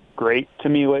just looked great to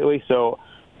me lately. So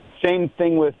same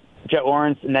thing with Jet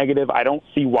Lawrence, negative. I don't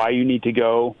see why you need to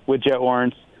go with Jet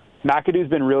Lawrence. McAdoo's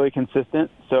been really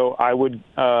consistent, so I would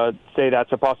say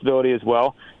that's a possibility as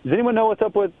well. Does anyone know what's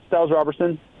up with Styles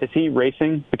Robertson? Is he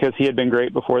racing because he had been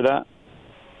great before that?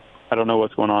 I don't know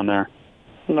what's going on there.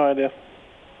 No idea.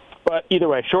 But either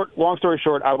way, long story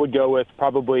short, I would go with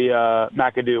probably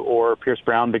McAdoo or Pierce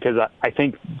Brown because I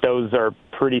think those are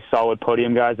pretty solid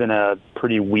podium guys in a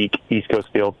pretty weak East Coast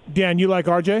field. Dan, you like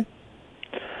RJ?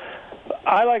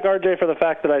 I like RJ for the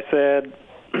fact that I said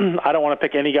I don't want to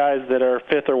pick any guys that are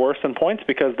fifth or worse in points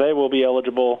because they will be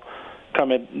eligible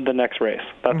come in the next race.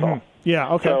 That's all.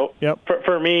 Yeah, okay. So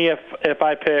for me, if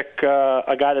I pick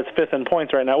a guy that's fifth in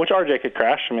points right now, which RJ could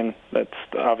crash, I mean, that's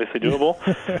obviously doable.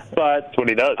 But that's what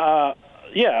he does.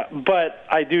 Yeah, but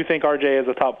I do think RJ is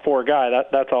a top 4 guy.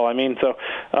 That's all I mean. So,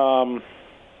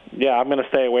 yeah, I'm going to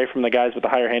stay away from the guys with the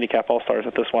higher handicap all-stars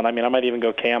at this one. I mean, I might even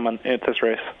go Cam at this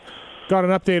race. Got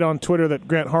an update on Twitter that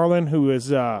Grant Harlan, who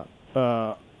is I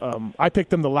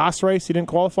picked him the last race. He didn't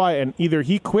qualify, and either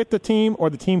he quit the team or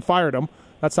the team fired him.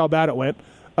 That's how bad it went.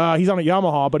 He's on a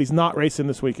Yamaha, but he's not racing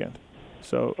this weekend.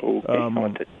 So I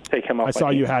want to take him off. I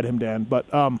saw you had him, Dan. But,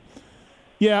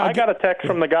 yeah. I got a text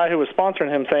from the guy who was sponsoring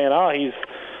him saying, he's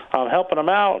helping him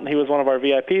out. And he was one of our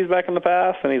VIPs back in the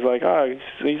past. And he's like,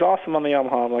 he's awesome on the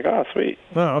Yamaha. I'm like, sweet.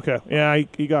 Oh, okay. Yeah,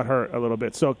 he got hurt a little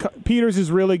bit. So Peters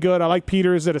is really good. I like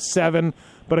Peters at a 7.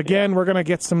 But, again, we're going to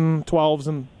get some 12s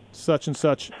and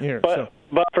such here. But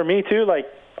for me, too,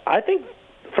 I think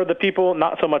for the people,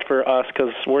 not so much for us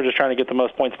because we're just trying to get the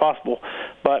most points possible,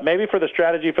 but maybe for the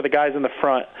strategy for the guys in the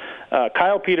front,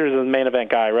 Kyle Peters is the main event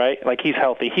guy, right? He's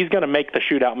healthy. He's going to make the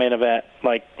shootout main event,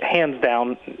 hands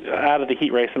down, out of the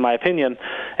heat race, in my opinion,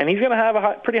 and he's going to have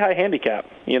a pretty high handicap.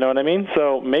 You know what I mean?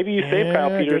 So maybe you save Kyle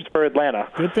Peters for Atlanta.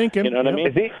 Good thinking. You know what I mean?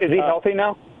 Is he healthy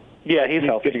now? Yeah, he's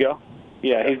healthy. Good to go?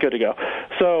 Yeah, he's good to go.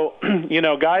 So,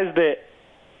 guys that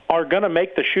are going to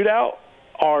make the shootout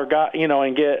are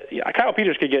and get Kyle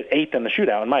Peters could get 8th in the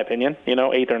shootout, in my opinion,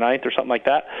 8th or 9th or something like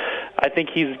that. I think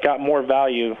he's got more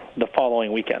value the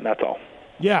following weekend. That's all.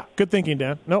 Yeah, good thinking,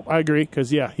 Dan. Nope, I agree because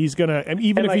he's gonna, and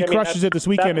even if he crushes it this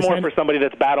weekend, that's more for somebody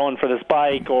that's battling for this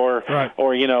bike or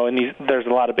and there's a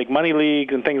lot of big money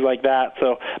leagues and things like that.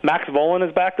 So Max Volan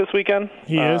is back this weekend.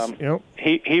 He is. Yep.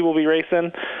 He will be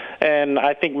racing, and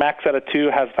I think Max at a 2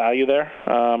 has value there.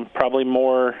 Probably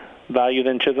more value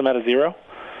than Chisholm at a 0.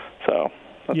 So.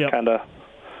 That's kind of.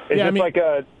 Is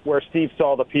this where Steve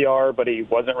saw the PR but he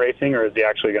wasn't racing, or is he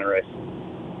actually going to race?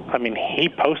 I mean, he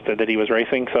posted that he was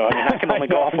racing, so I can only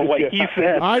go off of what he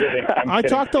said. I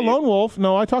talked to Lone Wolf.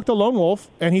 No, I talked to Lone Wolf,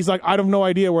 and he's like, I have no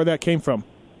idea where that came from.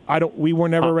 We were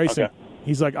never racing. Okay.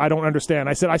 He's like, I don't understand.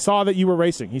 I said, I saw that you were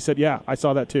racing. He said, yeah, I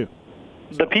saw that too.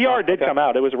 The PR did come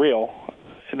out. It was real.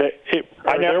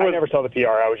 I never saw the PR.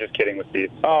 I was just kidding with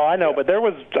Steve. Oh, I know, but there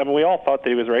was. I mean, we all thought that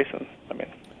he was racing. I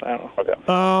mean. I don't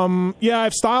know. Okay. Yeah,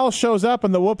 if Styles shows up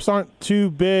and the whoops aren't too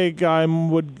big, I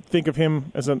would think of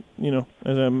him as a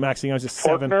maxing out as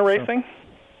 7. Forkner Racing?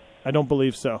 I don't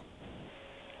believe so.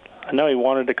 I know he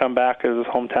wanted to come back as his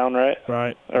hometown, right?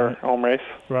 Right. Or home race.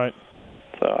 Right.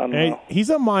 So I don't know. He's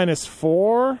a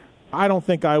 -4. I don't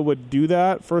think I would do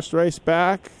that first race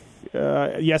back.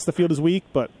 Yes, the field is weak,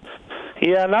 but...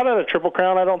 Yeah, not at a Triple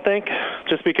Crown, I don't think,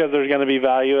 just because there's going to be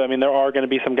value. I mean, there are going to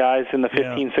be some guys in the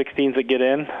 15, 16s that get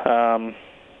in.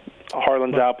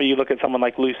 Harlan's out, but you look at someone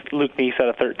like Luke Neese at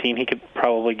a 13, he could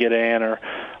probably get in, or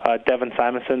Devin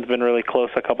Simonson's been really close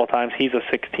a couple times. He's a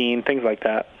 16, things like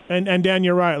that. And Dan,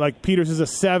 you're right. Like, Peters is a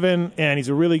 7, and he's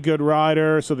a really good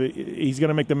rider, so he's going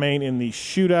to make the main in the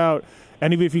shootout.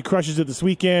 And even if he crushes it this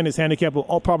weekend, his handicap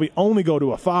will probably only go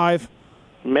to a 5.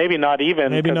 Maybe not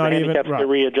even. Maybe not even. Handicaps get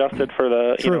readjusted for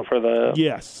the for the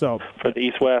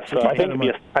East-West. So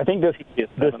I think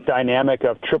this dynamic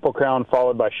of Triple Crown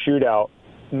followed by shootout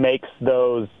makes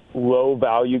those low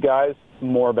value guys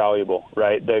more valuable,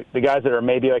 right? The guys that are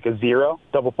maybe like a 0,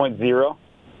 double point 0,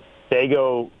 they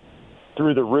go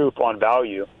through the roof on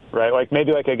value, right? Like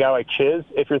maybe like a guy like Chiz,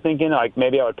 if you're thinking like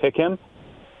maybe I would pick him.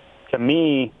 To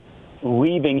me,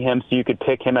 leaving him so you could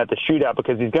pick him at the shootout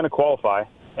because he's going to qualify.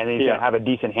 And then he's going to have a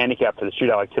decent handicap for the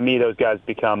shootout. Like, to me, those guys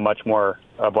become much more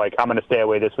of, like, I'm going to stay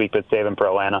away this week but save him for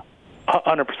Atlanta.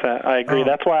 100%. I agree.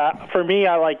 That's why, for me,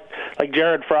 I like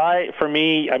Jared Fry. For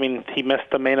me, I mean, he missed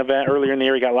the main event earlier in the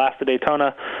year. He got last at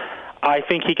Daytona. I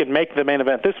think he could make the main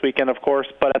event this weekend, of course,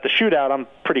 but at the shootout, I'm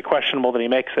pretty questionable that he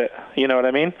makes it. You know what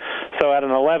I mean? So at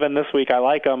an 11 this week, I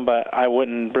like him, but I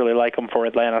wouldn't really like him for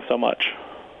Atlanta so much.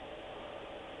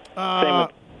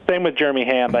 Same with Jeremy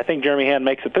Hand. I think Jeremy Hand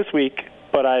makes it this week,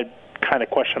 but I'm kind of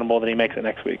questionable that he makes it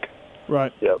next week.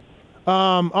 Right. Yep.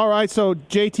 All right, so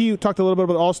JT, you talked a little bit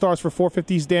about All-Stars for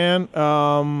 450s, Dan.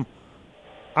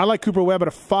 I like Cooper Webb at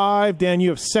a 5. Dan, you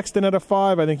have Sexton at a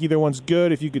 5. I think either one's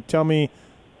good. If you could tell me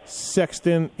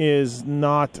Sexton is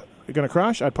not going to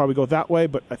crash, I'd probably go that way,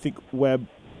 but I think Webb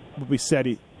would be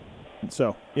steady.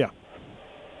 So, yeah.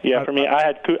 Yeah, for me,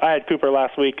 I had Cooper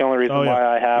last week. The only reason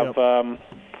why I have...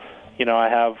 I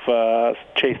have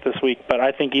Chase this week, but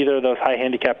I think either of those high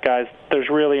handicap guys, there's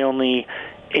really only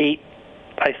 8,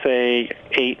 I say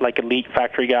 8 like elite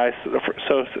factory guys, so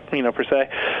per se.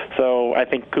 So I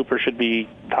think Cooper should be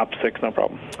top 6, no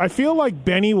problem. I feel like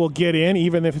Benny will get in,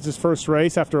 even if it's his first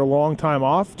race after a long time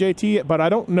off, JT, but I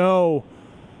don't know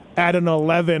at an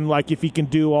 11, like if he can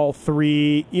do all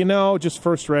 3, just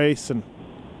first race, and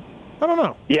I don't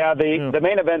know. Yeah, the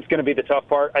main event's going to be the tough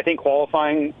part. I think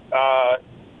qualifying,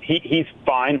 he's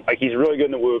fine. Like, he's really good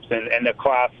in the whoops, and the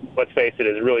class, let's face it,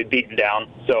 is really beaten down.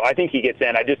 So I think he gets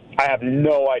in. I have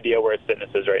no idea where his fitness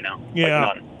is right now. Yeah,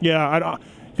 like, none. Yeah.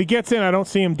 If he gets in, I don't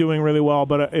see him doing really well.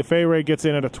 But if A-Ray gets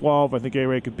in at a 12, I think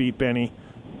A-Ray could beat Benny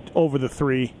over the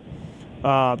 3.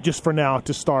 Just for now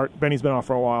to start. Benny's been off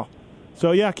for a while.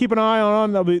 So yeah, keep an eye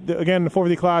on. They'll be, again, the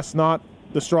 450 class not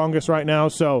the strongest right now.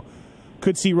 So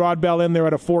could see Rod Bell in there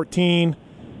at a 14.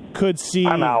 Could see.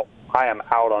 I'm out. I am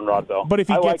out on Rod Bell. But if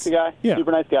he like the guy,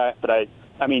 super nice guy. But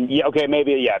I mean,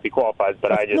 maybe if he qualifies.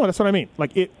 But that's what I mean.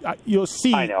 Like you'll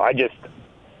see. I know.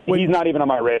 He's not even on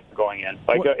my radar going in.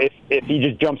 Like if he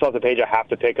just jumps off the page, I have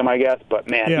to pick him, I guess. But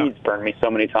man, he's burned me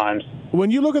so many times. When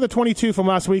you look at the 22 from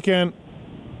last weekend,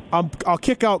 I'll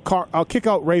kick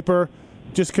out Raper,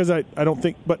 just because I don't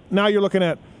think. But now you're looking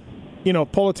at,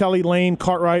 Politelli, Lane,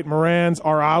 Cartwright, Morans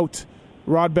are out.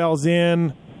 Rod Bell's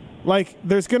in. Like,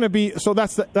 there's going to be – so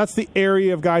that's the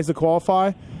area of guys that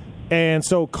qualify. And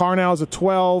so Carnell's a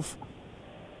 12.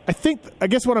 I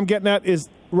guess what I'm getting at is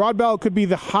Rod Bell could be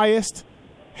the highest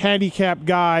handicap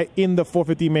guy in the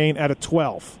 450 main at a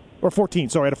 12. Or 14,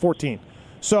 at a 14.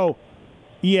 So,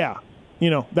 yeah,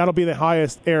 that'll be the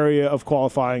highest area of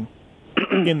qualifying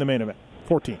in the main event,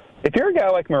 14. If you're a guy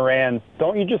like Moran,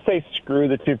 don't you just say screw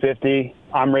the 250,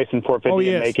 I'm racing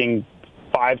 450 and making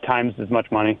 5 times as much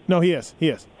money? No, he is.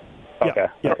 Okay.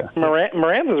 Yeah. Okay.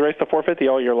 Moran has raced the 450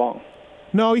 all year long.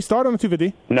 No, he started on the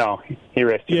 250. No, he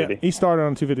raced 250. Yeah, he started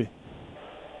on 250.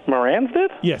 Moran's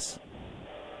did? Yes.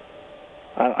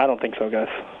 I don't think so, guys.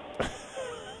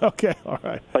 Okay, all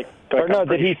right.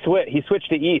 Did he switch? He switched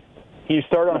to East. He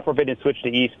started on 450 and switched to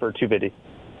East for 250.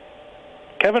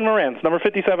 Kevin Moran's, number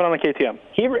 57 on the KTM.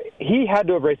 He had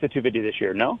to have raced the 250 this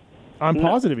year, no? I'm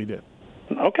positive he did.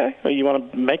 Okay. Well, you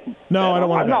want to make? No, I don't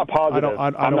want to bet.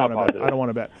 I'm not positive. I don't want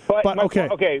to bet. But okay.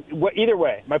 Okay. Either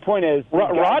way, my point is,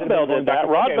 Rod Bell did that.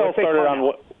 Rod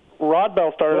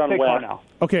Bell started on West.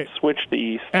 Okay. Switched to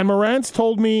East. And Moran's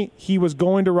told me he was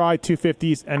going to ride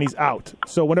 250s, and he's out.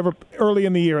 So whenever early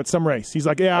in the year at some race, he's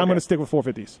like, I'm going to stick with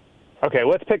 450s. Okay.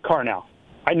 Let's pick Carnell.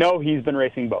 I know he's been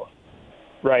racing both,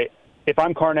 right? If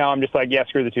I'm Carnell, I'm just like, yeah,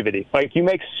 screw the 250. Like, you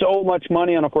make so much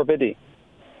money on a 450.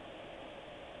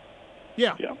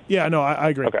 Yeah. No, I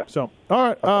agree. Okay. So, all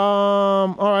right.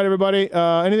 All right, everybody.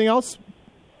 Anything else?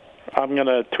 I'm going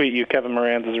to tweet you Kevin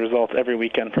Moran's results every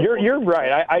weekend. You're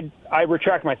right. I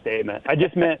retract my statement. I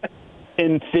just meant,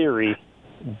 in theory,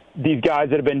 these guys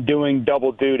that have been doing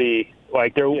double duty,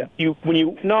 like they're I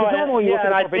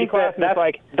think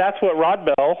that's what Rod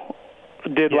Bell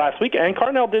did last week, and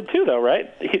Carnell did too, though,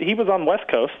 right? He was on West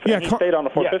Coast, and he stayed on the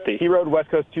 450. Yeah, he rode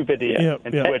West Coast 250,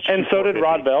 and so did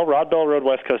Rod Bell. Rod Bell rode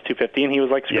West Coast 250, and he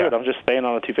was like, screw it, I'm just staying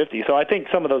on the 250. So I think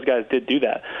some of those guys did do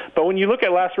that. But when you look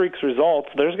at last week's results,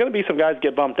 there's going to be some guys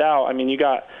get bumped out. I mean, you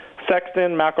got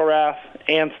Sexton, McElrath,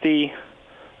 Anstey.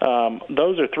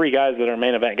 Those are three guys that are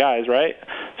main event guys, right?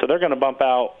 So they're going to bump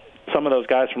out some of those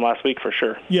guys from last week for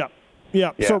sure. Yeah.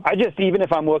 So I just, even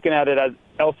if I'm looking at it as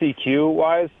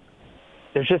LCQ-wise,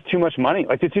 there's just too much money.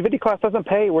 Like, the 250 class doesn't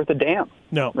pay worth a damn.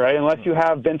 No. Right? Unless you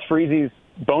have Vince Friese's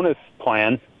bonus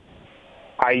plan,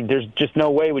 there's just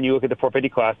no way when you look at the 450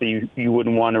 class that you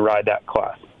wouldn't want to ride that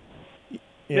class.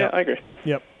 Yeah, I agree.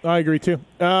 Yep, I agree too.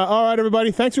 All right,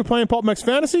 everybody. Thanks for playing PulpMX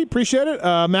Fantasy. Appreciate it.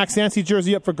 Max Yancey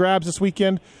jersey up for grabs this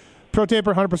weekend. Pro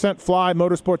Taper, 100% Fly,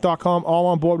 motorsport.com, all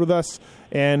on board with us.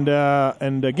 And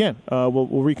again,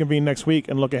 we'll reconvene next week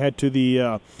and look ahead to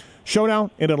the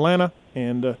showdown in Atlanta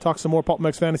and talk some more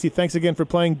PulpMX Fantasy. Thanks again for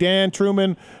playing. Dan,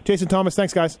 Truman, Jason Thomas,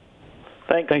 thanks, guys.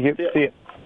 Thanks. Thank you. See you.